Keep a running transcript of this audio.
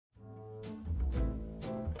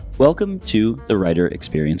Welcome to the Writer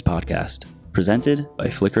Experience Podcast, presented by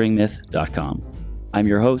FlickeringMyth.com. I'm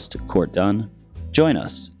your host, Court Dunn. Join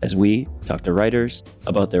us as we talk to writers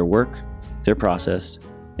about their work, their process,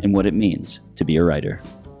 and what it means to be a writer.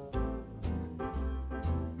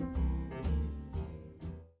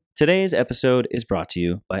 Today's episode is brought to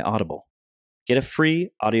you by Audible. Get a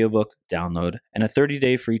free audiobook download and a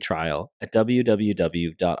 30-day free trial at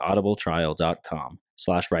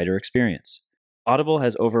www.audibletrial.com/writerexperience. Audible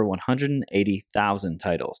has over 180,000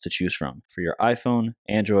 titles to choose from for your iPhone,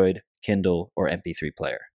 Android, Kindle, or MP3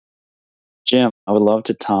 player. Jim, I would love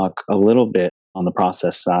to talk a little bit on the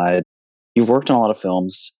process side. You've worked on a lot of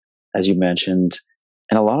films, as you mentioned,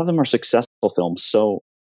 and a lot of them are successful films. So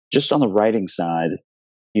just on the writing side,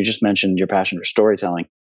 you just mentioned your passion for storytelling.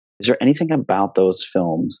 Is there anything about those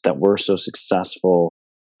films that were so successful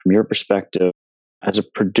from your perspective as a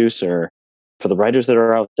producer? For the writers that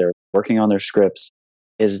are out there working on their scripts,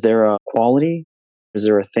 is there a quality? Is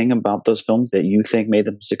there a thing about those films that you think made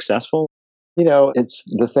them successful? You know, it's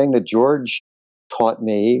the thing that George taught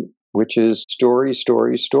me, which is story,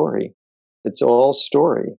 story, story. It's all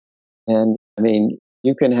story. And I mean,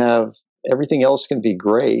 you can have everything else can be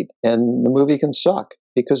great and the movie can suck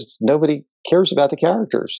because nobody cares about the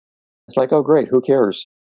characters. It's like, oh, great, who cares?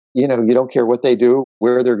 You know, you don't care what they do,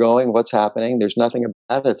 where they're going, what's happening. There's nothing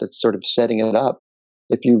about it that's sort of setting it up.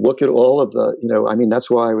 If you look at all of the,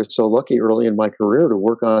 that's why I was so lucky early in my career to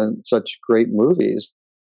work on such great movies.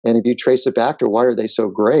 And if you trace it back to why are they so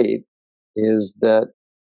great, is that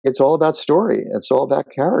it's all about story. It's all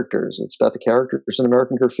about characters. It's about the characters in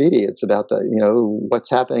American Graffiti. It's about what's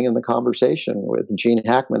happening in the conversation with Gene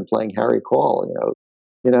Hackman playing Harry Call.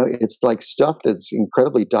 It's like stuff that's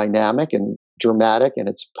incredibly dynamic and dramatic, and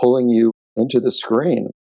it's pulling you into the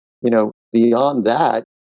screen. Beyond that,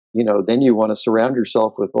 then you want to surround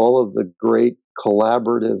yourself with all of the great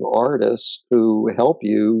collaborative artists who help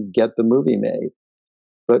you get the movie made.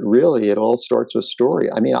 But really, it all starts with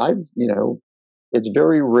story. I mean, it's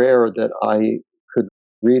very rare that I could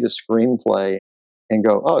read a screenplay and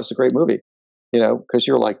go, oh, it's a great movie, because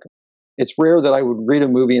you're like, it's rare that I would read a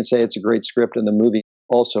movie and say it's a great script and the movie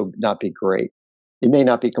also not be great. It may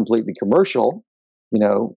not be completely commercial,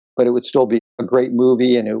 but it would still be a great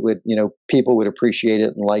movie, and it would, people would appreciate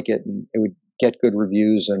it and like it, and it would get good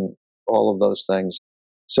reviews and all of those things.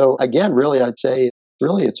 So again, really, I'd say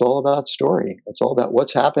it's all about story. It's all about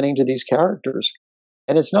what's happening to these characters.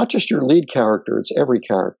 And it's not just your lead character, it's every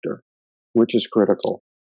character, which is critical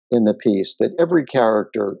in the piece, that every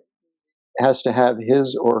character has to have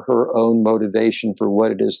his or her own motivation for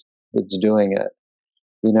what it is that's doing it.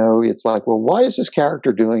 It's like, well, why is this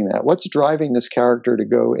character doing that? What's driving this character to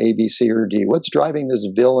go A, B, C, or D? What's driving this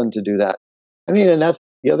villain to do that? I mean, and that's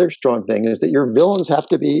the other strong thing, is that your villains have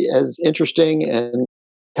to be as interesting and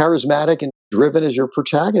charismatic and driven as your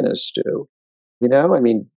protagonists do. I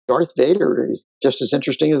mean, Darth Vader is just as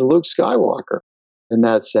interesting as Luke Skywalker in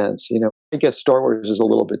that sense. I guess Star Wars is a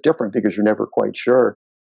little bit different because you're never quite sure.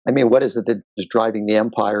 I mean, what is it that is driving the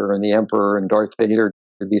Empire and the Emperor and Darth Vader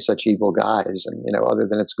to be such evil guys? And, other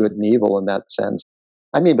than it's good and evil in that sense.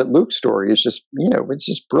 I mean, but Luke's story is just, it's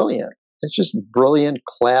just brilliant. It's just brilliant,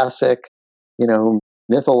 classic,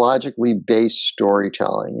 mythologically based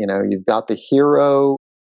storytelling. You've got the hero,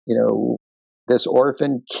 this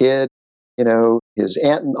orphan kid, his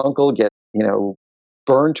aunt and uncle get,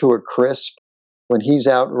 burned to a crisp. When he's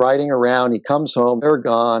out riding around, he comes home, they're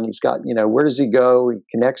gone. He's got, where does he go? He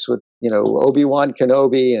connects with, Obi-Wan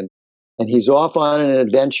Kenobi, and he's off on an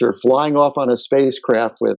adventure, flying off on a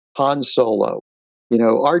spacecraft with Han Solo,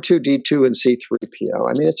 R2-D2 and C-3PO.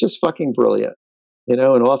 I mean, it's just fucking brilliant, and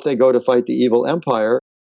off they go to fight the evil Empire,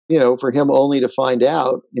 for him only to find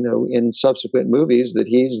out, in subsequent movies that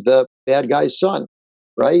he's the bad guy's son,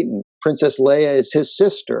 right? And Princess Leia is his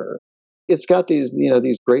sister. It's got these,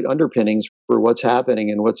 these great underpinnings for what's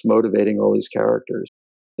happening and what's motivating all these characters.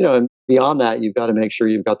 And beyond that, you've got to make sure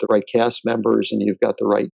you've got the right cast members and you've got the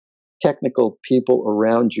right technical people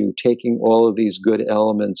around you taking all of these good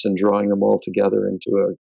elements and drawing them all together into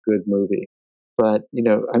a good movie. But,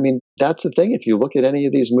 I mean, that's the thing. If you look at any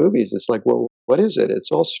of these movies, it's like, well, what is it? It's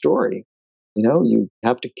all story. You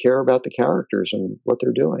have to care about the characters and what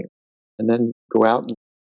they're doing, and then go out and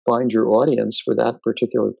find your audience for that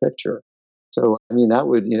particular picture. So, I mean, that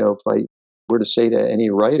would, if I were to say to any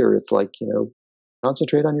writer, it's like,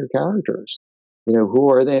 concentrate on your characters.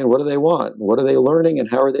 Who are they and what do they want? What are they learning and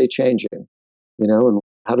how are they changing? And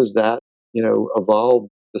how does that, evolve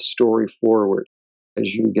the story forward as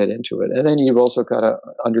you get into it? And then you've also got to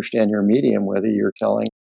understand your medium, whether you're telling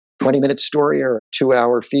 20-minute story or a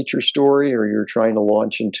 2-hour feature story, or you're trying to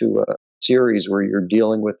launch into a series where you're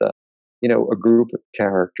dealing with a group of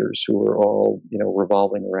characters who are all,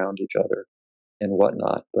 revolving around each other and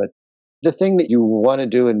whatnot. But the thing that you want to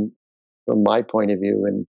do, and from my point of view,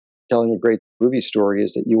 in telling a great movie story,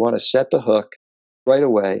 is that you want to set the hook right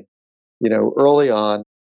away, early on.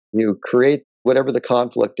 You create whatever the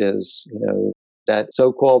conflict is, that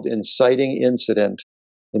so-called inciting incident,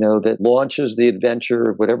 that launches the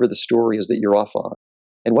adventure of whatever the story is that you're off on.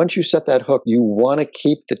 And once you set that hook, you want to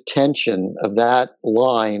keep the tension of that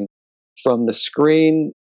line from the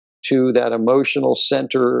screen to that emotional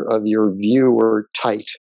center of your viewer tight.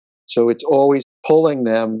 So it's always pulling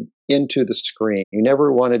them into the screen. You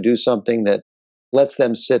never want to do something that lets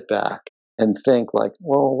them sit back and think like,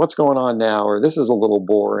 well, what's going on now? Or this is a little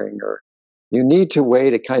boring. Or you need to way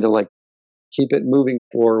to kind of like keep it moving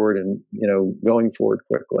forward and, going forward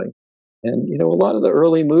quickly. And, a lot of the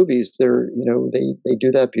early movies, they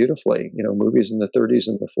do that beautifully, movies in the 30s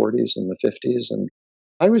and the 40s and the 50s. And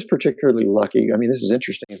I was particularly lucky. I mean, this is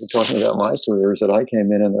interesting. If you're talking about my careers, that I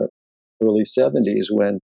came in the early 70s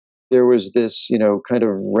when there was this, kind of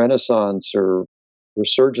renaissance or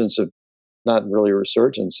resurgence of, not really a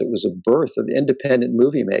resurgence, it was a birth of independent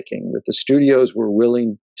movie making, that the studios were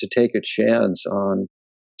willing to take a chance on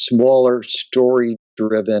smaller,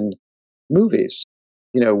 story-driven movies,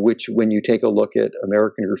 which when you take a look at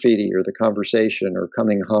American Graffiti or The Conversation or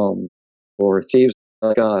Coming Home or Thieves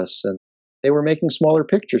Like Us, and they were making smaller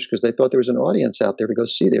pictures because they thought there was an audience out there to go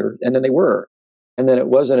see there, and then they were. And then it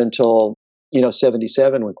wasn't until,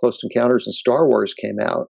 77 when Close Encounters and Star Wars came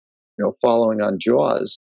out, following on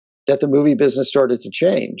Jaws, that the movie business started to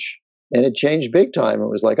change. And it changed big time. It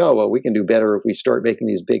was like, oh, well, we can do better if we start making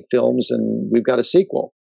these big films and we've got a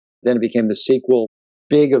sequel. Then it became the sequel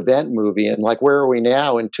big event movie. And like, where are we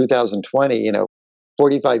now in 2020?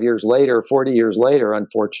 45 years later, 40 years later,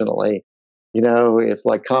 unfortunately, it's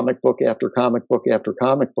like comic book after comic book after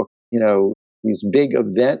comic book, these big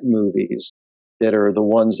event movies that are the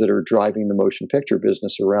ones that are driving the motion picture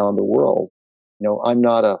business around the world. I'm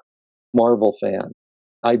not a Marvel fan.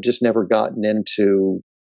 I've just never gotten into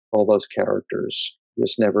all those characters.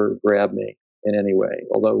 Just never grabbed me in any way.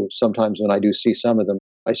 Although sometimes when I do see some of them,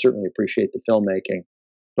 I certainly appreciate the filmmaking.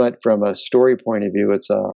 But from a story point of view, it's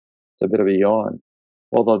a bit of a yawn.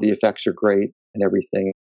 Although the effects are great and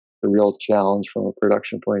everything, the real challenge from a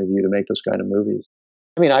production point of view to make those kind of movies.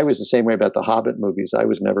 I mean, I was the same way about the Hobbit movies. I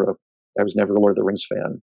was never a Lord of the Rings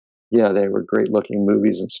fan. Yeah, they were great looking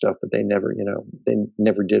movies and stuff, but they never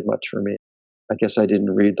did much for me. I guess I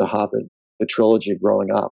didn't read the Hobbit, the trilogy growing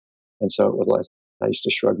up. And so it was like, I used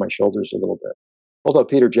to shrug my shoulders a little bit. Although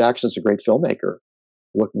Peter Jackson's a great filmmaker.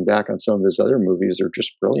 Looking back on some of his other movies, they're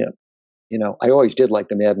just brilliant. I always did like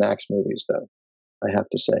the Mad Max movies, though, I have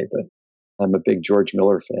to say, but I'm a big George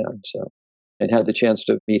Miller fan, and had the chance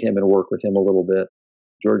to meet him and work with him a little bit.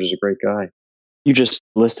 George is a great guy. You just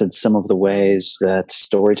listed some of the ways that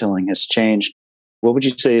storytelling has changed. What would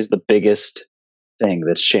you say is the biggest thing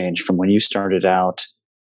that's changed from when you started out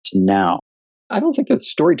to now? I don't think that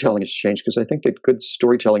storytelling has changed, because I think that good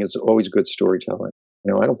storytelling is always good storytelling.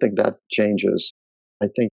 I don't think that changes. I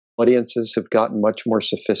think audiences have gotten much more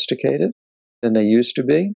sophisticated than they used to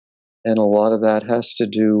be. And a lot of that has to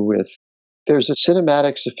do with, there's a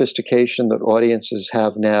cinematic sophistication that audiences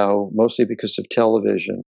have now, mostly because of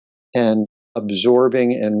television, and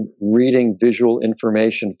absorbing and reading visual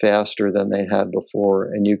information faster than they had before.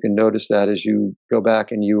 And you can notice that as you go back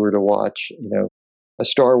and you were to watch, a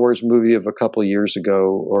Star Wars movie of a couple years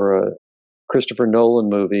ago, or a Christopher Nolan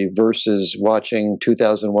movie versus watching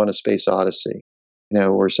 2001: A Space Odyssey,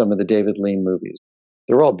 or some of the David Lean movies.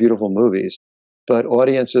 They're all beautiful movies, but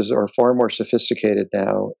audiences are far more sophisticated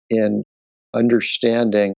now in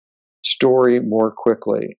understanding story more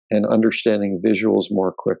quickly and understanding visuals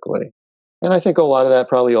more quickly. And I think a lot of that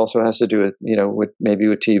probably also has to do with, with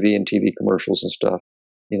TV and TV commercials and stuff.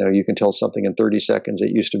 You can tell something in 30 seconds. It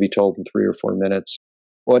used to be told in 3 or 4 minutes.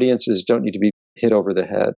 Audiences don't need to be hit over the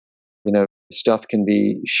head. Stuff can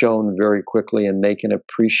be shown very quickly, and they can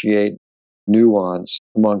appreciate nuance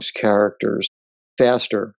amongst characters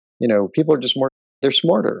faster. People are just they're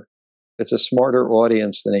smarter. It's a smarter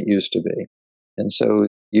audience than it used to be. And so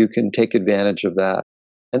you can take advantage of that.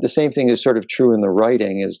 And the same thing is sort of true in the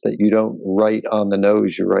writing, is that you don't write on the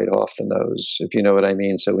nose, you write off the nose, if you know what I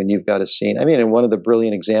mean. So when you've got a scene, and one of the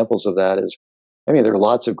brilliant examples of that is, there are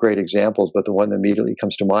lots of great examples, but the one that immediately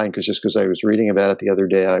comes to mind, because I was reading about it the other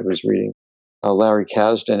day, I was reading a Larry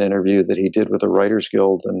Kasdan interview that he did with the Writers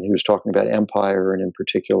Guild, and he was talking about Empire, and in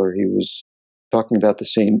particular, he was talking about the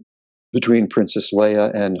scene between Princess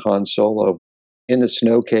Leia and Han Solo in the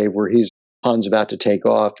snow cave where Han's about to take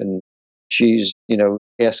off, and she's,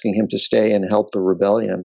 asking him to stay and help the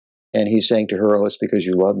rebellion. And he's saying to her, "Oh, it's because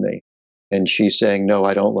you love me." And she's saying, "No,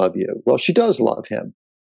 I don't love you." Well, she does love him.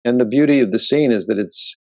 And the beauty of the scene is that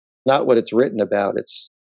it's not what it's written about, it's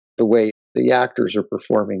the way the actors are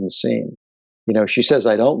performing the scene. She says,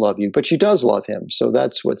 "I don't love you," but she does love him. So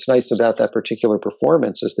that's what's nice about that particular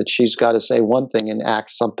performance, is that she's got to say one thing and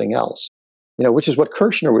act something else, which is what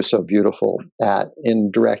Kirshner was so beautiful at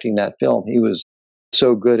in directing that film. He was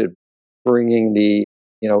so good at bringing the,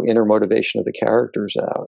 inner motivation of the characters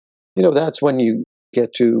out. That's when you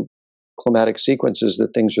get to climatic sequences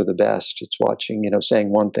that things are the best. It's watching,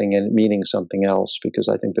 saying one thing and meaning something else, because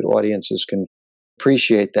I think that audiences can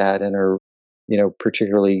appreciate that and are,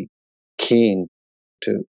 particularly keen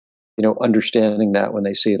to, understanding that when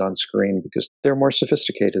they see it on screen, because they're more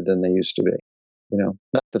sophisticated than they used to be.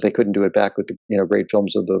 Not that they couldn't do it back with the, great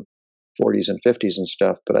films of the 40s and 50s and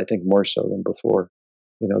stuff, but I think more so than before.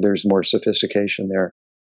 There's more sophistication there.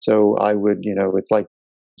 So I would, it's like,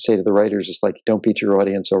 say to the writers, it's like, don't beat your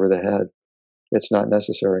audience over the head. It's not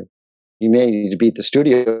necessary. You may need to beat the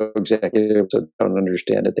studio executives that don't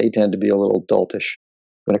understand it. They tend to be a little doltish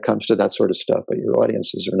when it comes to that sort of stuff, but your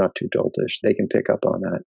audiences are not too doltish. They can pick up on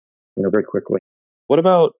that, very quickly. What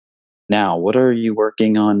about now? What are you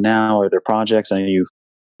working on now? Are there projects? I know you've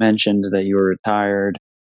mentioned that you were retired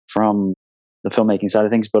from the filmmaking side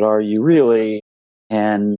of things, but are you really?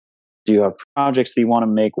 And do you have projects that you want to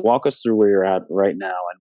make? Walk us through where you're at right now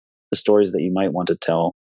and the stories that you might want to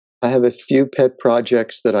tell. I have a few pet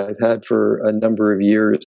projects that I've had for a number of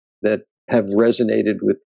years that have resonated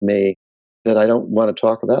with me that I don't want to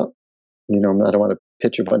talk about. I don't want to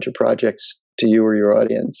pitch a bunch of projects to you or your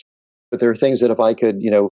audience. But there are things that if I could,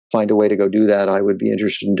 find a way to go do that, I would be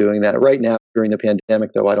interested in doing that. Right now, during the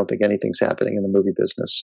pandemic, though, I don't think anything's happening in the movie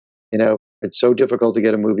business. It's so difficult to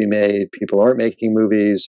get a movie made. People aren't making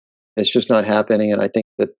movies. It's just not happening. And I think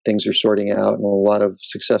that things are sorting out. And a lot of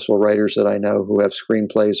successful writers that I know who have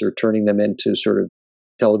screenplays are turning them into sort of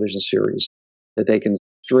television series that they can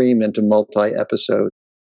stream into multi-episode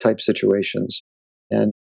type situations.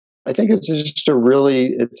 And I think it's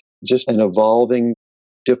just an evolving,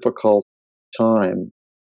 difficult time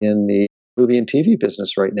in the movie and TV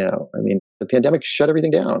business right now. I mean, the pandemic shut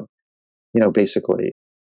everything down, basically,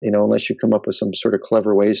 unless you come up with some sort of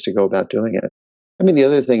clever ways to go about doing it. I mean, the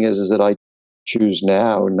other thing is that I choose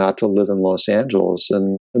now not to live in Los Angeles,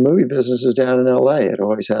 and the movie business is down in LA. It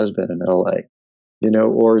always has been in LA,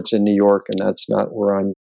 or it's in New York, and that's not where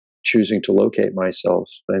I'm choosing to locate myself.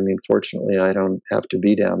 I mean, fortunately, I don't have to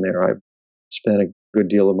be down there. I've spent a good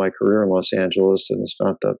deal of my career in Los Angeles, and it's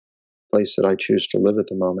not the place that I choose to live at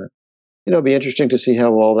the moment. It'll be interesting to see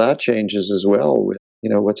how all that changes as well with,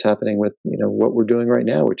 what's happening with, what we're doing right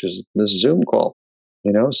now, which is this Zoom call.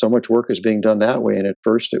 So much work is being done that way. And at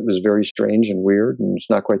first it was very strange and weird, and it's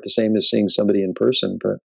not quite the same as seeing somebody in person,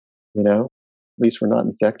 but, at least we're not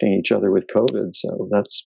infecting each other with COVID. So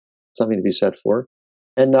that's something to be said for.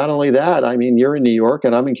 And not only that, I mean, you're in New York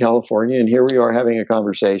and I'm in California, and here we are having a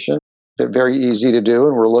conversation. They're very easy to do,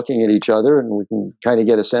 and we're looking at each other and we can kind of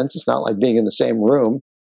get a sense. It's not like being in the same room.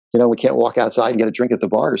 We can't walk outside and get a drink at the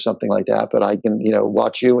bar or something like that, but I can,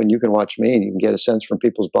 watch you and you can watch me, and you can get a sense from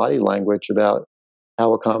people's body language about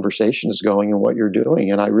how a conversation is going and what you're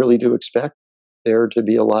doing. And I really do expect there to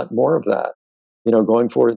be a lot more of that, going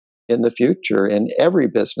forward in the future in every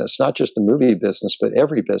business, not just the movie business, but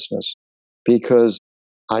every business, because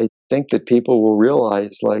I think that people will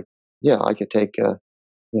realize, like, yeah, I could take,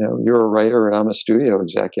 you're a writer and I'm a studio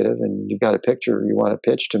executive, and you've got a picture you want to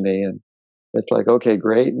pitch to me. And it's like, okay,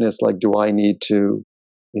 great. And it's like, do I need to,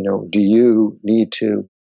 do you need to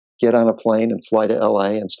get on a plane and fly to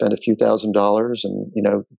LA and spend a few $1,000s and,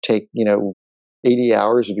 take, 80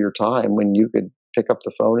 hours of your time when you could pick up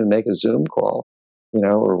the phone and make a Zoom call,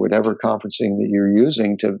 or whatever conferencing that you're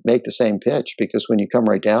using to make the same pitch? Because when you come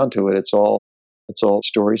right down to it, it's all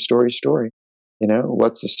story, story, story.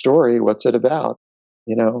 What's the story? What's it about?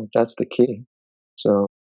 That's the key. So,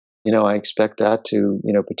 I expect that to,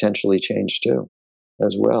 potentially change too,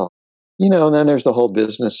 as well. And then there's the whole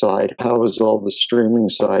business side. How is all the streaming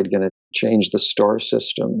side going to change the star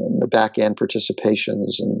system and the back end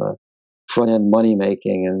participations and the front end money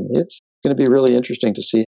making? And it's going to be really interesting to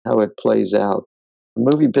see how it plays out. The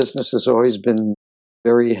movie business has always been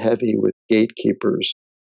very heavy with gatekeepers,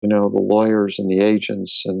 the lawyers and the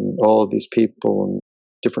agents and all of these people and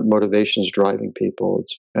different motivations driving people.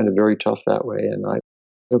 It's kind of very tough that way. And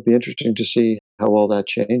it'll be interesting to see how all that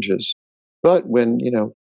changes. But when,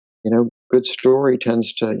 good story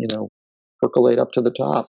tends to, percolate up to the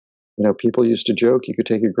top. People used to joke you could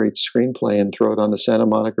take a great screenplay and throw it on the Santa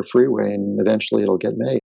Monica freeway and eventually it'll get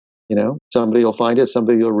made. Somebody will find it,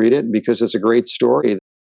 somebody will read it, and because it's a great story,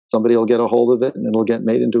 somebody will get a hold of it and it'll get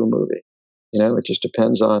made into a movie. It just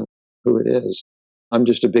depends on who it is. I'm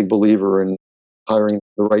just a big believer in hiring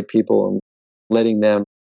the right people and letting them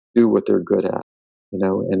do what they're good at,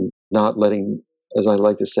 and not letting, as I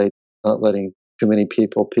like to say, not letting too many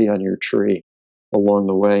people pee on your tree along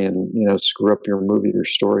the way and, screw up your movie or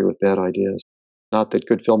story with bad ideas. Not that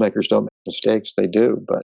good filmmakers don't make mistakes, they do,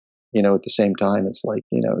 but, at the same time, it's like,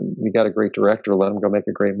 you got a great director, let them go make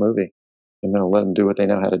a great movie, let them do what they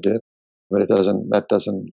know how to do. But that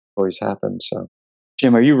doesn't always happen. So,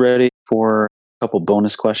 Jim, are you ready for a couple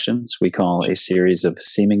bonus questions we call a series of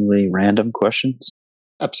seemingly random questions?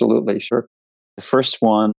 Absolutely, sure. The first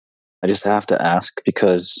one, I just have to ask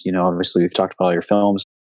because, obviously we've talked about all your films.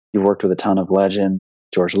 You've worked with a ton of legend,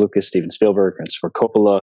 George Lucas, Steven Spielberg, Christopher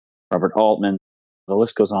Coppola, Robert Altman. The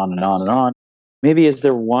list goes on and on and on. Maybe is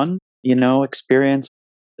there one, experience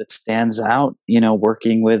that stands out,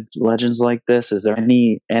 working with legends like this? Is there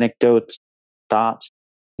any anecdotes, thoughts?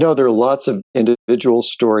 No, there are lots of individual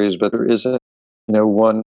stories, but there isn't,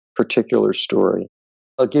 one particular story.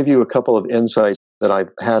 I'll give you a couple of insights that I've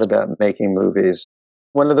had about making movies.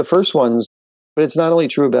 One of the first ones, but it's not only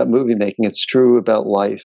true about movie making, it's true about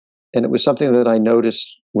life. And it was something that I noticed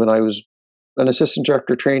when I was an assistant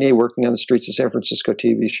director trainee working on the streets of San Francisco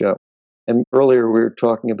TV show. And earlier we were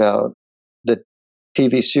talking about that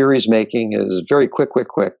TV series making is very quick,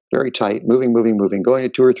 very tight, moving, going to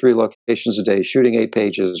 2 or 3 locations a day, shooting 8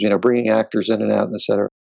 pages, bringing actors in and out, et cetera.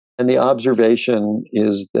 And the observation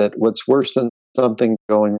is that what's worse than something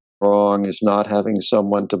going wrong is not having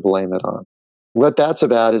someone to blame it on. What that's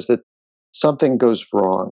about is that something goes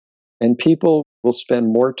wrong, and people will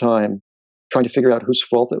spend more time trying to figure out whose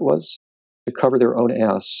fault it was to cover their own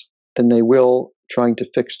ass than they will trying to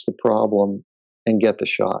fix the problem and get the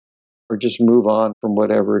shot, or just move on from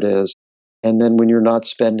whatever it is. And then when you're not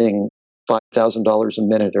spending $5,000 a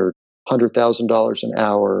minute or $100,000 an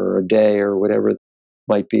hour or a day or whatever it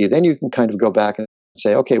might be, then you can kind of go back and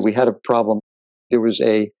say, okay, we had a problem. There was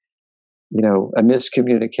a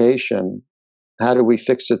miscommunication. How do we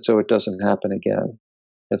fix it so it doesn't happen again?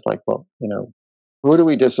 It's like, well, who do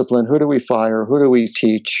we discipline? Who do we fire? Who do we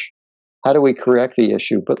teach? How do we correct the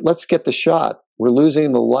issue? But let's get the shot. We're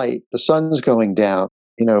losing the light. The sun's going down,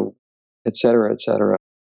 et cetera, et cetera.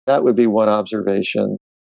 That would be one observation.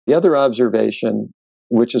 The other observation,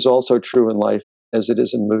 which is also true in life as it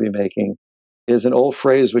is in movie making, is an old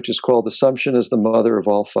phrase which is called assumption is the mother of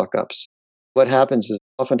all fuck-ups. What happens is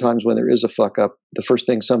oftentimes when there is a fuck-up, the first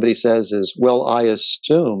thing somebody says is, well, I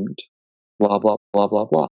assumed, blah, blah, blah, blah,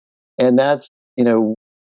 blah. And that's,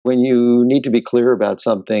 when you need to be clear about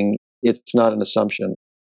something, it's not an assumption.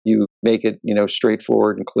 You make it,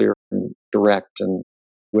 straightforward and clear and direct and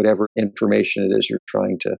whatever information it is you're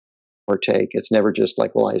trying to partake. It's never just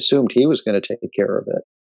like, well, I assumed he was going to take care of it,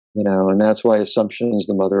 and that's why assumption is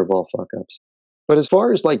the mother of all fuck-ups. But as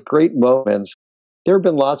far as like great moments, there have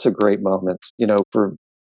been lots of great moments, for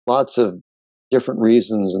lots of different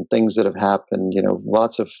reasons and things that have happened,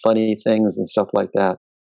 lots of funny things and stuff like that.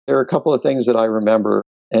 There are a couple of things that I remember,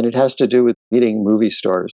 and it has to do with meeting movie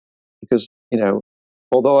stars. Because,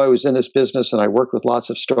 although I was in this business and I worked with lots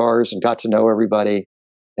of stars and got to know everybody,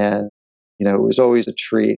 and, it was always a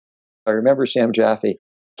treat. I remember Sam Jaffe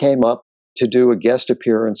came up to do a guest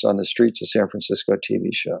appearance on the streets of San Francisco TV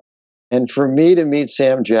show. And for me to meet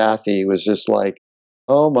Sam Jaffe was just like,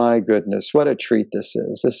 oh my goodness, what a treat this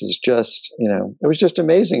is. This is just, it was just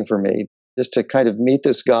amazing for me just to kind of meet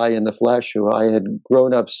this guy in the flesh who I had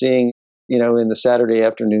grown up seeing, in the Saturday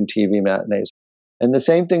afternoon TV matinees. And the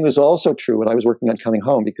same thing was also true when I was working on Coming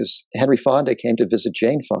Home, because Henry Fonda came to visit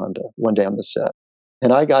Jane Fonda one day on the set.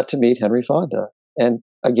 And I got to meet Henry Fonda. And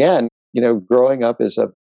again, growing up as a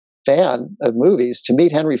fan of movies, to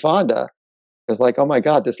meet Henry Fonda was like, oh my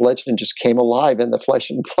God, this legend just came alive in the flesh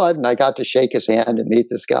and blood. And I got to shake his hand and meet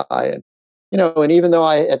this guy. And, and even though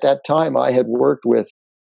at that time I had worked with,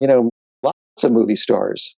 lots of movie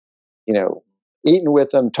stars, eaten with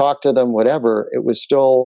them, talked to them, whatever, it was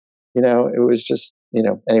still, it was just,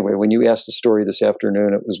 anyway, when you asked the story this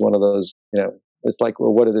afternoon, it was one of those, it's like,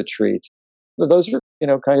 well, what are the treats? Well, those are,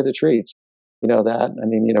 kind of the treats, that. I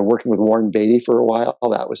mean, working with Warren Beatty for a while,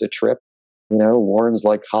 that was a trip. Warren's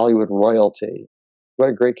like Hollywood royalty. What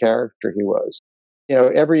a great character he was.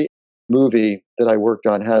 Every movie that I worked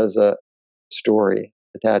on has a story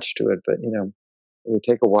attached to it, but, it would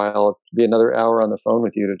take a while. It'd be another hour on the phone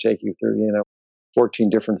with you to take you through, 14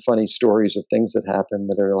 different funny stories of things that happened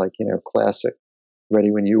that are like, classic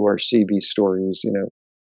Ready When You Are CB stories,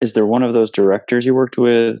 Is there one of those directors you worked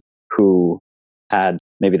with who had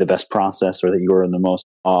maybe the best process or that you were the most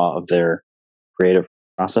awe of their creative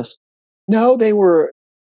process? No, they were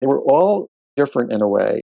all different in a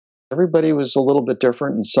way. Everybody was a little bit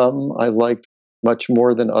different, and some I liked much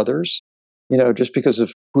more than others, just because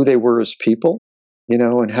of who they were as people,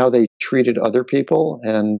 and how they treated other people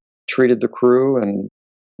and treated the crew and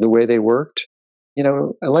the way they worked.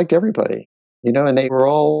 I liked everybody, and they were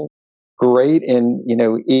all great in,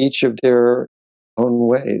 each of their own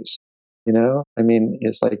ways. I mean,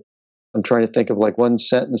 it's like I'm trying to think of like one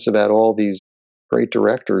sentence about all these great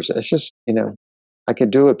directors. It's just, I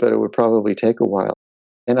could do it, but it would probably take a while.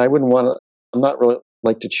 And I wouldn't want to, I'm not really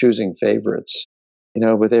like to choosing favorites,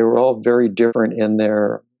 but they were all very different in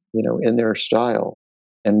their, in their style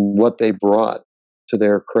and what they brought to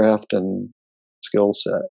their craft and skill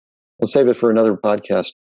set. We'll save it for another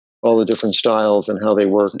podcast, all the different styles and how they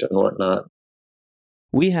worked and whatnot.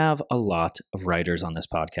 We have a lot of writers on this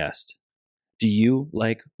podcast. Do you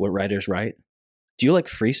like what writers write? Do you like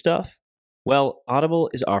free stuff? Well, Audible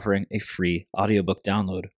is offering a free audiobook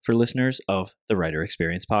download for listeners of the Writer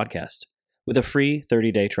Experience podcast, with a free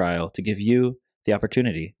 30-day trial to give you the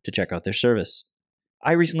opportunity to check out their service.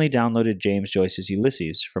 I recently downloaded James Joyce's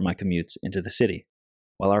Ulysses for my commutes into the city,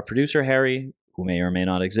 while our producer Harry, who may or may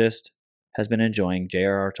not exist, has been enjoying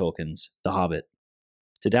J.R.R. Tolkien's The Hobbit.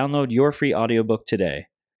 To download your free audiobook today,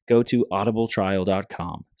 go to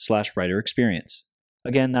audibletrial.com/writerexperience.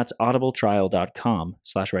 Again, that's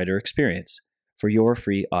audibletrial.com/writerexperience for your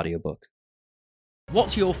free audiobook.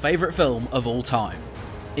 What's your favourite film of all time?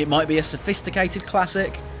 It might be a sophisticated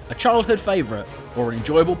classic, a childhood favourite, or an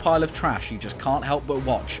enjoyable pile of trash you just can't help but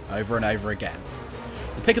watch over and over again.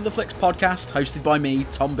 The Pick of the Flicks podcast, hosted by me,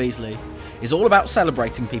 Tom Beasley, is all about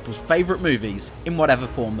celebrating people's favourite movies in whatever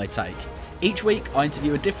form they take. Each week, I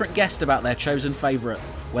interview a different guest about their chosen favourite,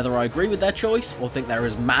 whether I agree with their choice or think they're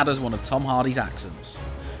as mad as one of Tom Hardy's accents.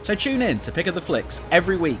 So tune in to Pick of the Flicks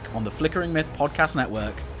every week on the Flickering Myth Podcast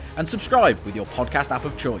Network and subscribe with your podcast app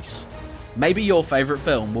of choice. Maybe your favourite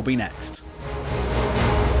film will be next.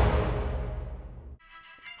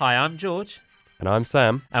 Hi, I'm George. And I'm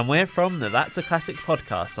Sam. And we're from the That's a Classic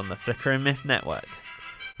podcast on the Flickering Myth Network.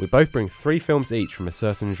 We both bring 3 films each from a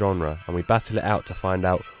certain genre, and we battle it out to find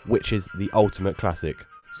out which is the ultimate classic.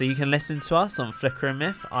 So you can listen to us on Flickering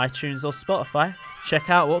Myth, iTunes or Spotify. Check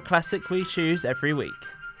out what classic we choose every week.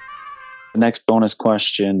 The next bonus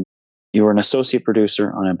question. You were an associate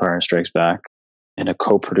producer on Empire Strikes Back and a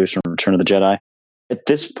co-producer on Return of the Jedi. At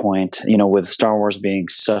this point, with Star Wars being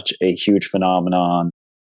such a huge phenomenon,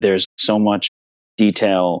 there's so much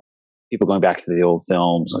detail, people going back to the old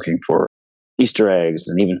films, looking for Easter eggs,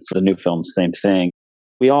 and even for the new films, same thing.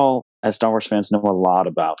 We all, as Star Wars fans, know a lot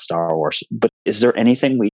about Star Wars, but is there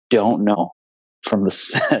anything we don't know from the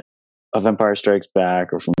set of Empire Strikes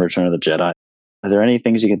Back or from Return of the Jedi? Are there any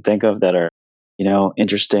things you can think of that are,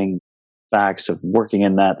 interesting facts of working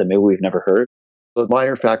in that maybe we've never heard? The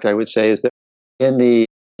minor fact I would say is that in the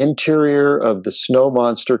interior of the snow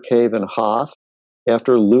monster cave in Hoth,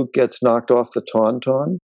 after Luke gets knocked off the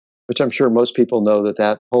Tauntaun, which I'm sure most people know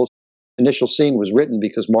that whole initial scene was written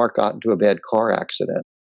because Mark got into a bad car accident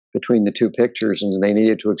between the two pictures, and they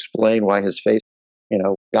needed to explain why his face,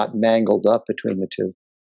 got mangled up between the two.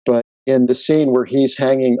 But in the scene where he's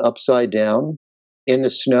hanging upside down in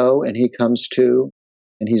the snow and he comes to,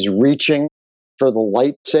 and he's reaching for the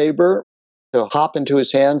lightsaber to hop into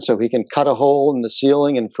his hand so he can cut a hole in the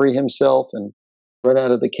ceiling and free himself and run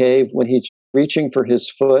out of the cave. When he's reaching for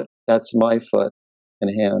his foot, that's my foot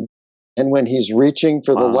and hand. And when he's reaching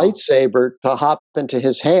for the lightsaber to hop into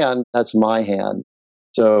his hand, that's my hand.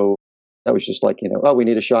 So that was just like, we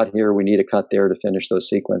need a shot here, we need a cut there to finish those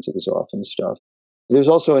sequences off and stuff. There's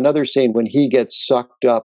also another scene when he gets sucked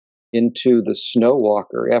up into the snow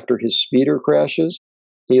walker after his speeder crashes.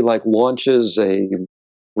 He launches a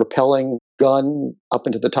repelling gun up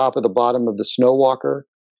into the top of the bottom of the snow walker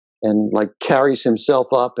and carries himself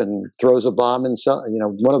up and throws a bomb inside.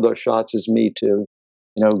 One of those shots is me too.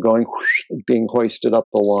 Going, being hoisted up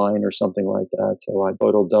the line or something like that. So I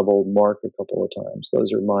photo double Mark a couple of times.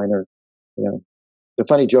 Those are minor, The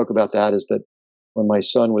funny joke about that is that when my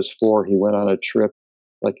son was 4, he went on a trip,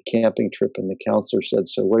 like a camping trip, and the counselor said,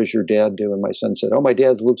 "So what does your dad do?" And my son said, "Oh, my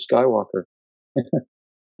dad's Luke Skywalker."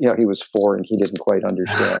 He was 4 and he didn't quite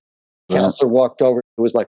understand. Counselor walked over. It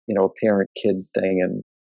was like, a parent-kid thing. And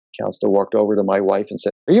counselor walked over to my wife and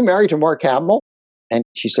said, "Are you married to Mark Hamill?" And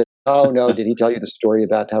she said, "Oh, no, did he tell you the story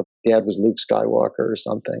about how dad was Luke Skywalker or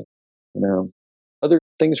something?" Other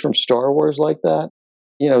things from Star Wars like that.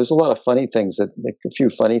 There's a lot of funny things a few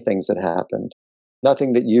funny things that happened.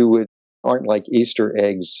 Nothing that aren't like Easter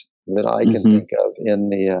eggs that I can think of in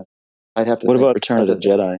the, I'd have to. What about Return of the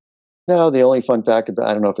Jedi? No, the only fun fact about,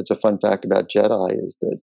 I don't know if it's a fun fact about Jedi, is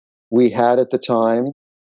that we had at the time,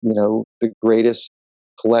 the greatest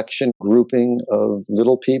collection grouping of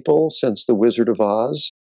little people since The Wizard of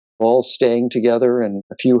Oz, all staying together in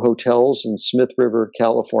a few hotels in Smith River,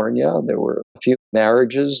 California. There were a few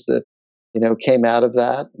marriages that, came out of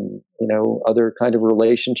that, and, other kind of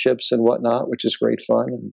relationships and whatnot, which is great fun.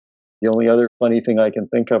 And the only other funny thing I can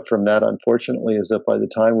think of from that, unfortunately, is that by the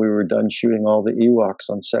time we were done shooting all the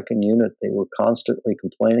Ewoks on second unit, they were constantly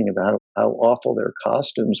complaining about how awful their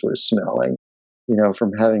costumes were smelling,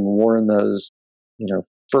 from having worn those,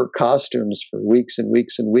 fur costumes for weeks and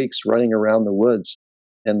weeks and weeks running around the woods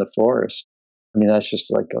and the forest. I mean, that's just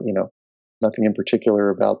like, nothing in particular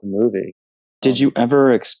about the movie. Did you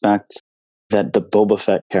ever expect that the Boba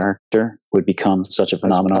Fett character would become such a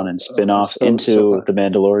phenomenon and spin off into The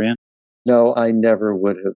Mandalorian? No, I never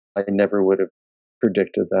would have. I never would have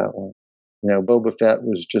predicted that one. Boba Fett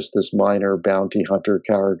was just this minor bounty hunter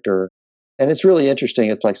character. And it's really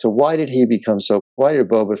interesting. It's like, so why did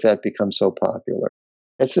Boba Fett become so popular?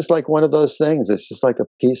 It's just like one of those things. It's just like a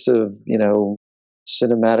piece of,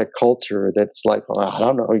 cinematic culture that's like, well, I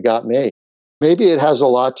don't know, he got me. Maybe it has a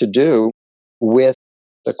lot to do with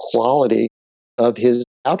the quality of his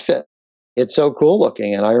outfit. It's so cool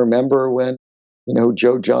looking. And I remember when,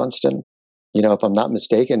 Joe Johnston, if I'm not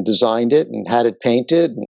mistaken, designed it and had it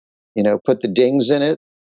painted and, put the dings in it,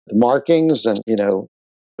 the markings, and,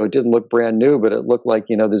 it didn't look brand new, but it looked like,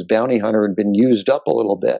 this bounty hunter had been used up a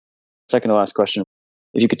little bit. Second to last question.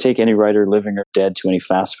 If you could take any writer living or dead to any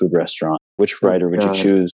fast food restaurant, which writer would you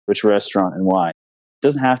choose? Which restaurant and why? It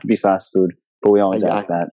doesn't have to be fast food, but we always ask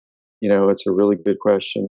that. It's a really good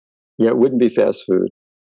question. Yeah, it wouldn't be fast food.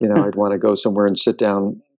 I'd want to go somewhere and sit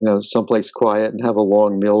down, someplace quiet and have a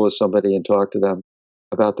long meal with somebody and talk to them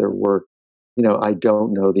about their work. I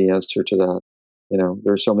don't know the answer to that.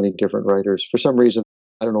 There are so many different writers. For some reason,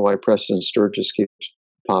 I don't know why Preston Sturges keeps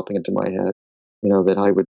popping into my head, that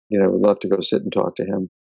I would, love to go sit and talk to him.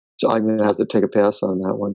 So I'm going to have to take a pass on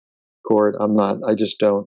that one. Cord, I just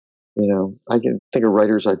don't, I can think of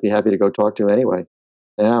writers I'd be happy to go talk to anyway.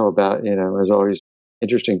 Now about, it's always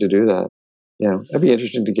interesting to do that. It'd be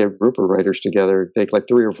interesting to get a group of writers together, take like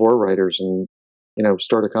 3 or 4 writers and,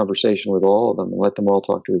 start a conversation with all of them and let them all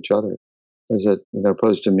talk to each other. As it,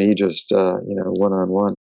 opposed to me just,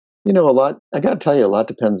 one-on-one. I got to tell you, a lot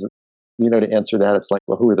depends, to answer that. It's like,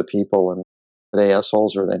 well, who are the people, and are they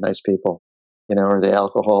assholes or are they nice people? Are they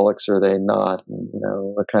alcoholics or are they not? And,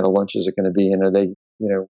 what kind of lunch is it going to be? And are they,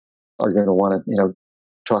 are going to want to,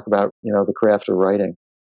 talk about, the craft of writing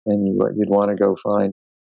and what you'd want to go find.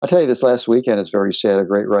 I'll tell you, this last weekend is very sad. A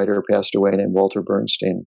great writer passed away named Walter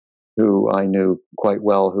Bernstein, who I knew quite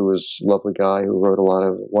well, who was a lovely guy who wrote a lot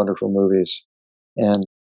of wonderful movies. And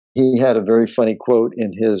he had a very funny quote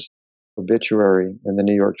in his obituary in the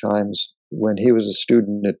New York Times. When he was a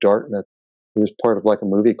student at Dartmouth, he was part of like a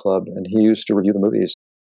movie club, and he used to review the movies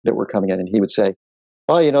that were coming in. And he would say,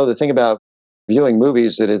 oh, the thing about viewing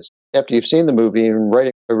movies that it's after you've seen the movie and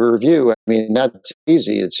writing a review, I mean, that's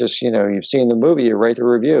easy. It's just, you've seen the movie, you write the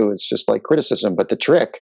review. It's just like criticism. But the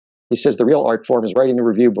trick, he says, the real art form is writing the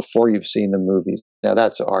review before you've seen the movies. Now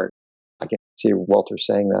that's art. I can see Walter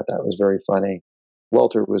saying that. That was very funny.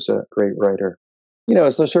 Walter was a great writer.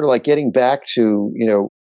 It's sort of like getting back to,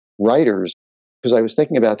 writers, because I was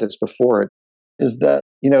thinking about this before, is that,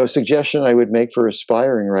 a suggestion I would make for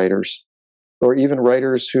aspiring writers, or even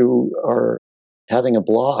writers who are having a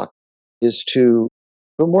block, is to,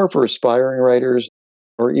 but more for aspiring writers,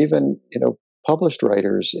 or even, published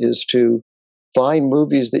writers, is to find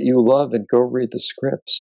movies that you love and go read the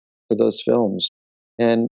scripts for those films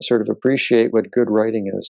and sort of appreciate what good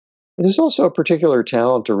writing is. There's also a particular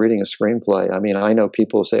talent to reading a screenplay. I mean, I know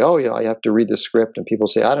people say, oh, yeah, I have to read the script. And people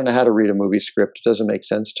say, I don't know how to read a movie script. It doesn't make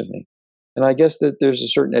sense to me. And I guess that there's a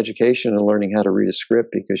certain education in learning how to read a script,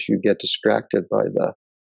 because you get distracted by the,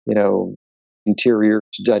 interior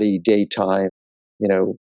study, daytime,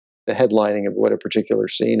 the headlining of what a particular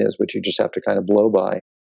scene is, which you just have to kind of blow by.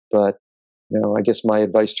 But, I guess my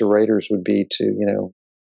advice to writers would be to,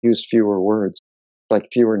 use fewer words, like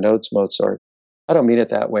fewer notes, Mozart. I don't mean it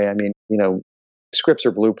that way. I mean, scripts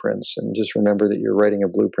are blueprints, and just remember that you're writing a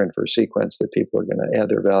blueprint for a sequence that people are going to add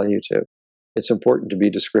their value to. It's important to be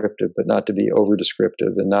descriptive, but not to be over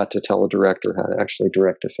descriptive, and not to tell a director how to actually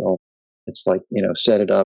direct a film. It's like, set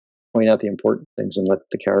it up, point out the important things, and let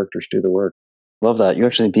the characters do the work. Love that. You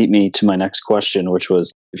actually beat me to my next question, which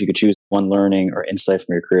was, if you could choose one learning or insight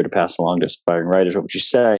from your career to pass along to aspiring writers, what would you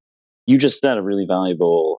say? You just said a really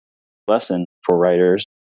valuable lesson for writers.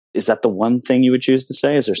 Is that the one thing you would choose to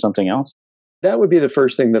say? Is there something else? That would be the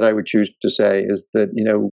first thing that I would choose to say, is that,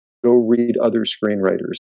 go read other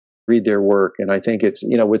screenwriters, read their work. And I think it's,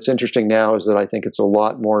 what's interesting now is that I think it's a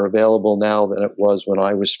lot more available now than it was when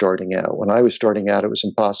I was starting out. When I was starting out, it was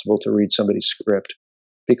impossible to read somebody's script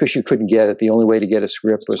because you couldn't get it. The only way to get a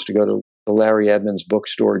script was to go to the Larry Edmunds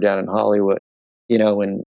bookstore down in Hollywood,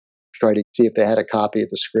 and try to see if they had a copy of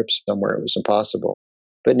the script somewhere. It was impossible.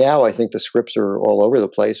 But now I think the scripts are all over the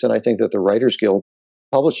place. And I think that the Writers Guild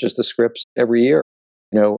publishes the scripts every year.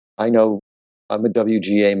 I know I'm a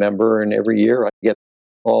WGA member, and every year I get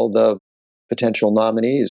all the potential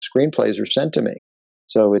nominees. Screenplays are sent to me.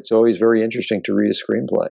 So it's always very interesting to read a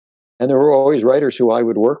screenplay. And there were always writers who I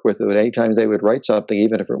would work with who, at any time they would write something,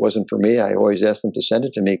 even if it wasn't for me, I always asked them to send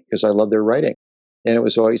it to me because I love their writing. And it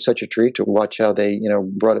was always such a treat to watch how they,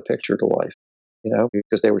 brought a picture to life,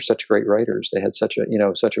 because they were such great writers. They had such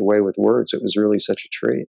a way with words. It was really such a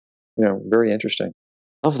treat, very interesting.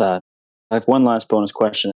 Love that. I have one last bonus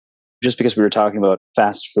question. Just because we were talking about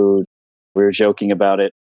fast food, we were joking about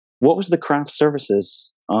it. What was the craft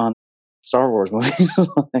services on Star Wars movies?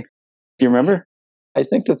 Do you remember? I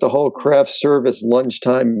think that the whole craft service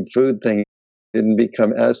lunchtime food thing didn't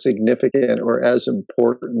become as significant or as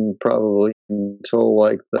important probably until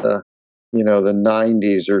like the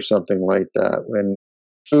 90s or something like that, when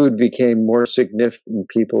food became more significant in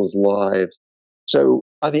people's lives. So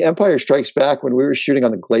on The Empire Strikes Back, when we were shooting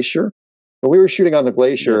on the glacier,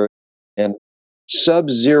 and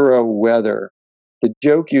sub-zero weather, the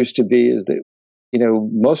joke used to be is that,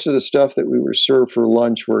 most of the stuff that we were served for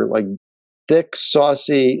lunch were like thick,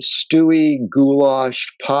 saucy, stewy, goulash,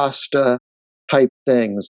 pasta type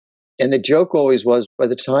things. And the joke always was, by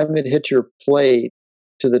the time it hit your plate,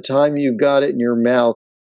 to the time you got it in your mouth,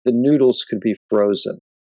 the noodles could be frozen.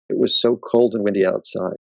 It was so cold and windy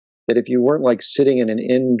outside that if you weren't like sitting in an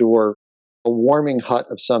indoor, a warming hut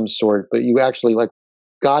of some sort, but you actually like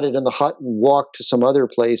got it in the hut and walked to some other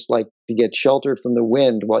place, like to get sheltered from the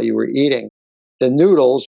wind while you were eating, the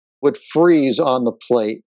noodles would freeze on the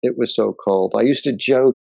plate. It was so cold. I used to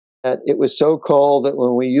joke that it was so cold that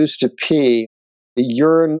when we used to pee, the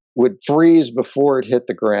urine would freeze before it hit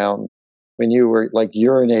the ground. When you were like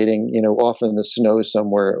urinating, off in the snow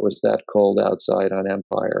somewhere, it was that cold outside on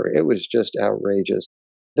Empire. It was just outrageous.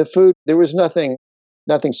 The food, there was nothing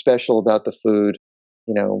special about the food,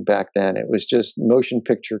 back then. It was just motion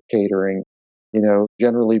picture catering,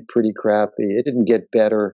 generally pretty crappy. It didn't get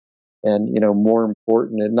better and, more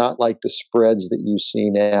important, and not like the spreads that you see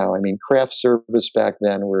now. I mean, craft service back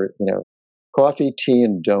then were, coffee, tea,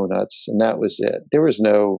 and donuts, and that was it. There was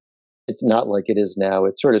it's not like it is now.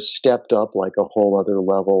 It sort of stepped up like a whole other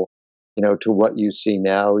level, to what you see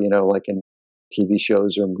now, like in TV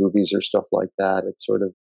shows or movies or stuff like that. It's sort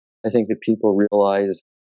of, I think that people realized,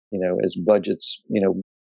 as budgets,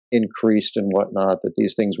 increased and whatnot, that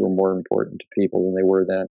these things were more important to people than they were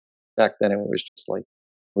then. Back then, it was just like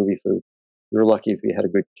movie food. You were lucky if you had a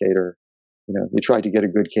good caterer. You tried to get a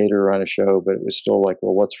good caterer on a show, but it was still like,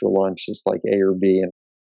 well, what's for lunch? It's like A or B,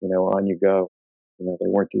 and on you go.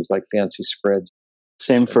 There weren't these like fancy spreads.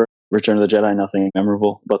 Same for Return of the Jedi. Nothing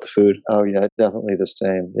memorable about the food. Oh yeah, definitely the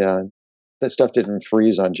same. Yeah, that stuff didn't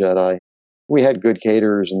freeze on Jedi. We had good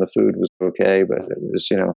caterers, and the food was okay, but it was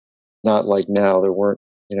not like now. There weren't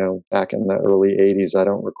back in the early '80s. I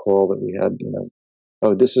don't recall that we had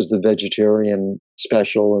oh, this is the vegetarian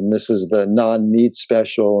special, and this is the non-meat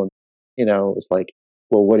special, and it was like,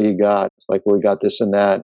 well, what do you got? It's like, well, we got this and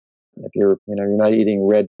that. If you're you're not eating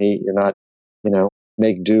red meat, you're not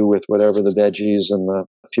make do with whatever the veggies and the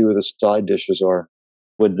few of the side dishes are.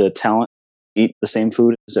 Would the talent eat the same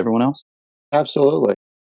food as everyone else? Absolutely.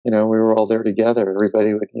 We were all there together.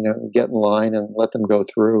 Everybody would, get in line and let them go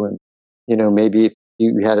through. And, maybe if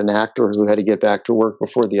you had an actor who had to get back to work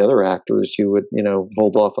before the other actors, you would,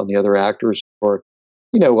 hold off on the other actors. Or,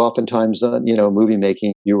 oftentimes, movie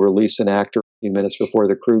making, you release an actor a few minutes before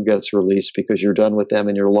the crew gets released because you're done with them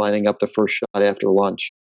and you're lining up the first shot after lunch.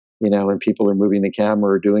 And people are moving the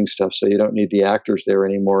camera or doing stuff, so you don't need the actors there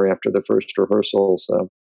anymore after the first rehearsal. So,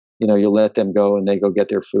 you let them go and they go get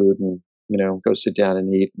their food and, go sit down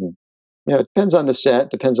and eat. And, it depends on the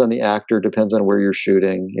set, depends on the actor, depends on where you're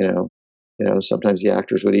shooting. Sometimes the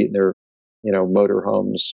actors would eat in their,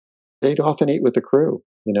 motorhomes. They'd often eat with the crew.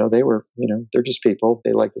 They were, they're just people.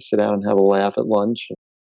 They like to sit down and have a laugh at lunch,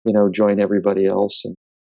 and, join everybody else and,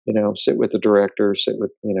 sit with the director, sit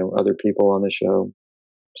with, other people on the show.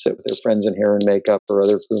 Sit with their friends in hair and makeup or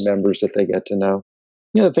other crew members that they get to know.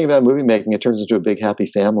 The thing about movie making, it turns into a big happy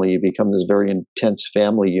family. You become this very intense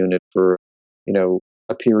family unit for,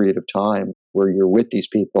 a period of time where you're with these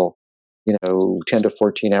people, 10 to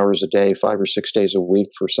 14 hours a day, 5 or 6 days a week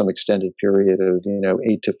for some extended period of,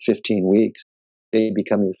 8 to 15 weeks. they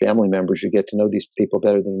become your family members. You get to know these people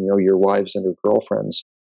better than you know your wives and your girlfriends,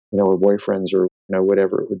 or boyfriends, or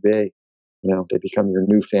whatever it would be. They become your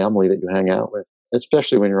new family that you hang out with,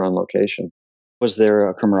 especially when you're on location. Was there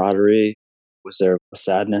a camaraderie? Was there a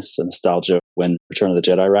sadness, a nostalgia when Return of the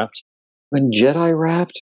Jedi wrapped? When Jedi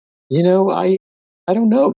wrapped, I don't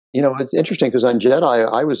know. It's interesting because on Jedi,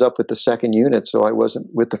 I was up with the second unit, so I wasn't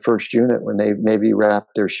with the first unit when they maybe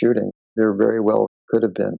wrapped their shooting. There very well could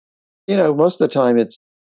have been. Most of the time it's,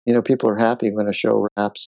 people are happy when a show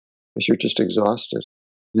wraps because you're just exhausted.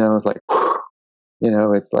 It's like,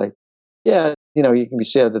 it's like, yeah, you can be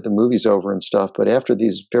sad that the movie's over and stuff, but after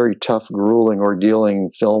these very tough, grueling, ordealing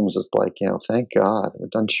films, it's like, thank God we're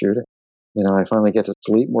done shooting. I finally get to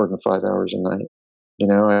sleep more than 5 hours a night.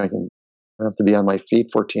 I don't have to be on my feet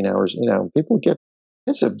 14 hours.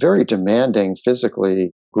 It's a very demanding,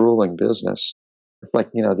 physically grueling business. It's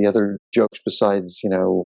like, the other jokes besides,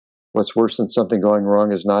 what's worse than something going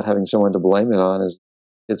wrong is not having someone to blame it on is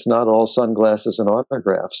it's not all sunglasses and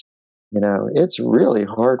autographs. It's really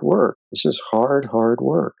hard work. It's just hard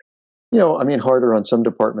work. Harder on some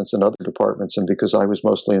departments than other departments. And because I was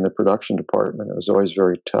mostly in the production department, it was always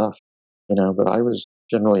very tough, but I was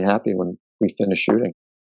generally happy when we finished shooting.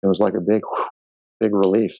 It was like a big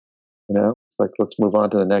relief, it's like, let's move on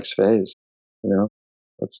to the next phase,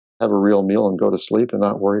 let's have a real meal and go to sleep and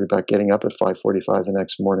not worried about getting up at 5:45 the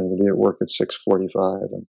next morning to be at work at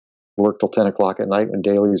 6:45 and work till 10 o'clock at night when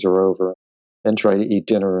dailies are over, then try to eat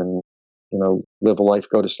dinner and, live a life,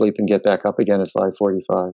 go to sleep and get back up again at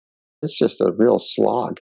 5:45. It's just a real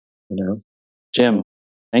slog, Jim,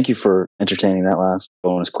 thank you for entertaining that last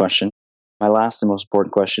bonus question. My last and most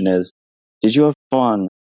important question is, did you have fun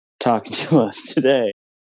talking to us today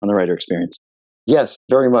on the Writer Experience? Yes,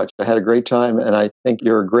 very much. I had a great time, and I think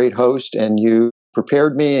you're a great host, and you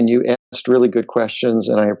prepared me, and you asked really good questions,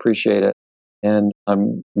 and I appreciate it. And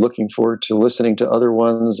I'm looking forward to listening to other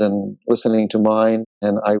ones and listening to mine,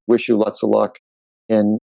 and I wish you lots of luck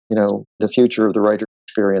in, the future of the Writer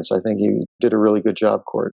Experience. I think you did a really good job,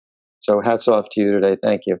 Court. So hats off to you today.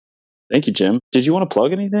 Thank you. Thank you, Jim. Did you want to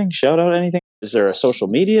plug anything? Shout out anything? Is there a social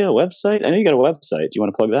media, a website? I know you got a website. Do you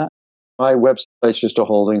want to plug that? My website's just a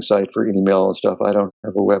holding site for email and stuff. I don't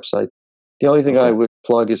have a website. The only thing I would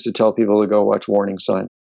plug is to tell people to go watch Warning Sign.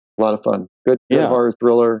 A lot of fun. Good horror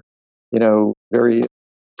thriller, very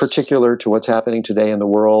particular to what's happening today in the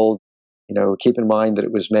world. Keep in mind that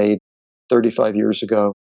it was made 35 years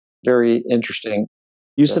ago. Very interesting.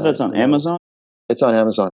 You said that's on Amazon? It's on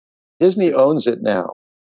Amazon. Disney owns it now,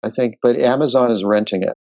 I think, but Amazon is renting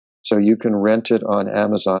it. So you can rent it on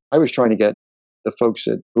Amazon. I was trying to get the folks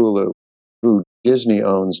at Hulu, who Disney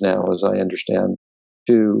owns now, as I understand,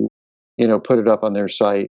 to, put it up on their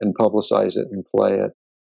site and publicize it and play it.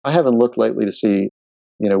 I haven't looked lately to see,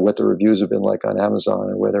 what the reviews have been like on Amazon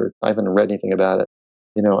or whether I haven't read anything about it.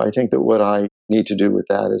 I think that what I need to do with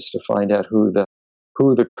that is to find out who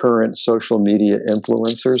the current social media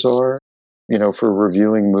influencers are, for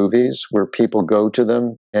reviewing movies, where people go to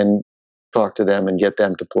them and talk to them and get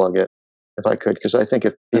them to plug it, if I could, because I think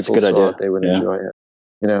if people saw it, they would enjoy it.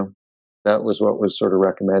 That was what was sort of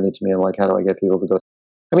recommended to me, and like, how do I get people to go?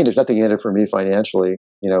 I mean, there's nothing in it for me financially,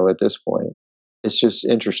 at this point. It's just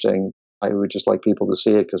interesting. I would just like people to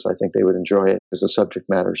see it because I think they would enjoy it because the subject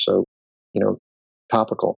matter is so,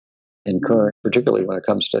 topical and current, particularly when it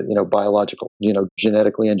comes to, biological,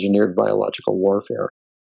 genetically engineered biological warfare.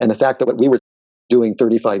 And the fact that what we were doing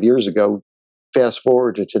 35 years ago, fast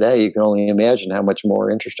forward to today, you can only imagine how much more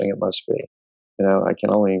interesting it must be. I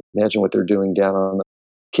can only imagine what they're doing down on the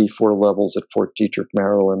Key 4 levels at Fort Detrick,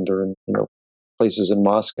 Maryland, or in, places in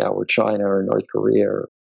Moscow or China or North Korea.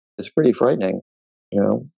 It's pretty frightening,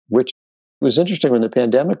 which was interesting when the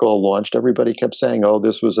pandemic all launched. Everybody kept saying, oh,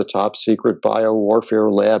 this was a top secret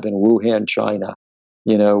biowarfare lab in Wuhan, China,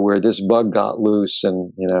 where this bug got loose.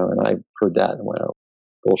 And I heard that and went, oh,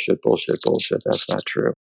 bullshit. That's not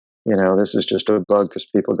true. This is just a bug because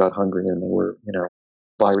people got hungry and they were,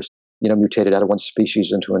 virus, mutated out of one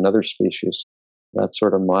species into another species. That's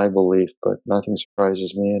sort of my belief, but nothing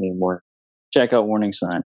surprises me anymore. Check out Warning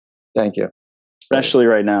Sign. Thank you. Especially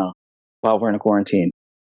right now, while we're in a quarantine.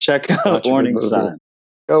 Check out Warning Sign.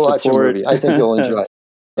 Go watch a movie. I think you'll enjoy it.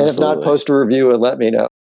 And if not, post a review and let me know.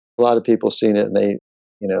 A lot of people have seen it and they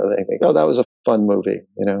think, oh, that was a fun movie.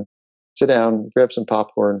 Sit down, grab some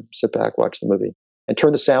popcorn, sit back, watch the movie, and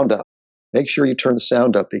turn the sound up. Make sure you turn the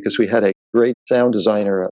sound up because we had a great sound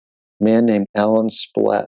designer, a man named Alan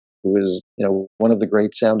Splett, who is, one of the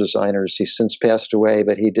great sound designers. He's since passed away,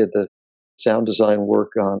 but he did the sound design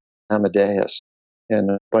work on Amadeus and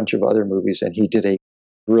a bunch of other movies, and he did a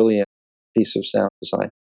brilliant piece of sound design.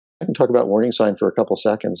 I can talk about Warning Sign for a couple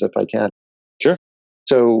seconds if I can. Sure.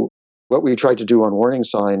 So what we tried to do on Warning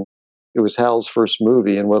Sign, it was Hal's first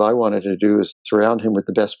movie, and what I wanted to do is surround him with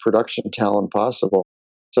the best production talent possible.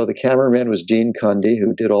 So the cameraman was Dean Cundy,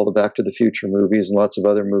 who did all the Back to the Future movies and lots of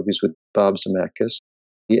other movies with Bob Zemeckis.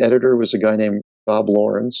 The editor was a guy named Bob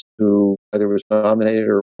Lawrence, who either was nominated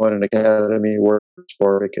or won an Academy Award for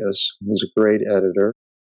Spartacus. He was a great editor.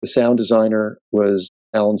 The sound designer was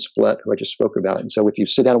Alan Splett, who I just spoke about. And so if you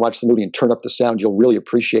sit down and watch the movie and turn up the sound, you'll really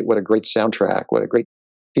appreciate what a great soundtrack, what a great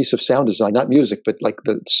piece of sound design, not music, but like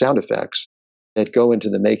the sound effects that go into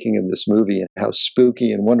the making of this movie and how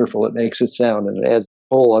spooky and wonderful it makes it sound. And it adds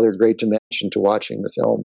a whole other great dimension to watching the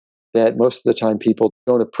film that most of the time people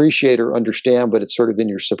don't appreciate or understand, but it's sort of in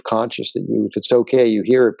your subconscious that if it's okay, you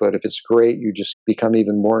hear it, but if it's great, you just become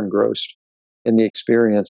even more engrossed in the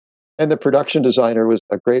experience. And the production designer was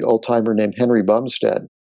a great old-timer named Henry Bumstead,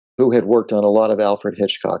 who had worked on a lot of Alfred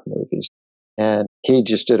Hitchcock movies. And he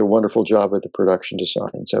just did a wonderful job with the production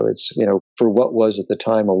design. So it's, for what was at the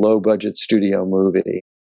time a low-budget studio movie,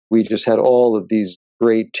 we just had all of these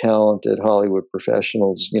great, talented Hollywood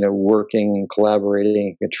professionals, working and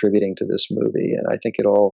collaborating and contributing to this movie. And I think it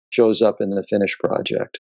all shows up in the finished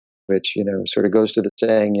project, which, sort of goes to the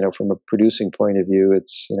saying, from a producing point of view,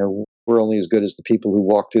 it's, we're only as good as the people who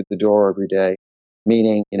walk through the door every day.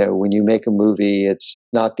 Meaning, when you make a movie, it's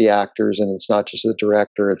not the actors and it's not just the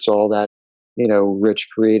director, it's all that, rich,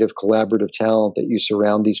 creative, collaborative talent that you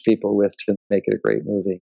surround these people with to make it a great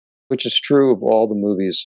movie, which is true of all the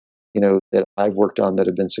movies, that I've worked on that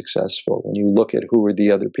have been successful. When you look at who are the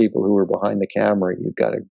other people who are behind the camera, you've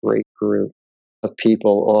got a great group of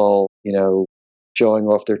people all, showing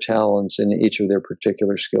off their talents in each of their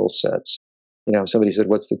particular skill sets. Somebody said,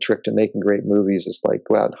 what's the trick to making great movies? It's like,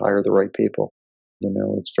 go out and hire the right people.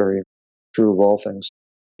 It's very true of all things.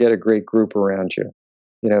 Get a great group around you,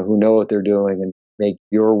 who know what they're doing and make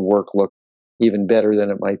your work look even better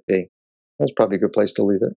than it might be. That's probably a good place to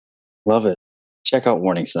leave it. Love it. Check out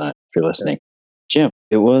Warning Sign if you're listening. Jim,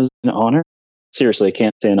 it was an honor. Seriously, I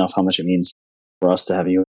can't say enough how much it means for us to have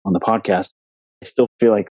you on the podcast. I still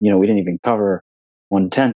feel like, we didn't even cover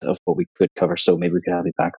 1/10 of what we could cover, so maybe we could have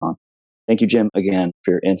you back on. Thank you, Jim, again,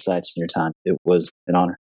 for your insights and your time. It was an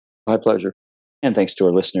honor. My pleasure. And thanks to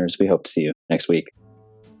our listeners. We hope to see you next week.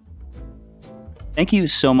 Thank you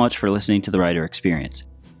so much for listening to The Writer Experience.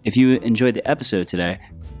 If you enjoyed the episode today,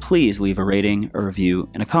 please leave a rating, a review,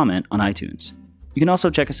 and a comment on iTunes. You can also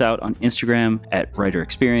check us out on Instagram at Writer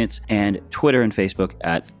Experience and Twitter and Facebook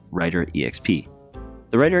at WriterEXP.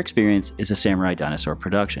 The Writer Experience is a Samurai Dinosaur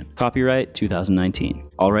production. Copyright 2019.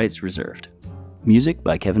 All rights reserved. Music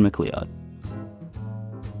by Kevin MacLeod.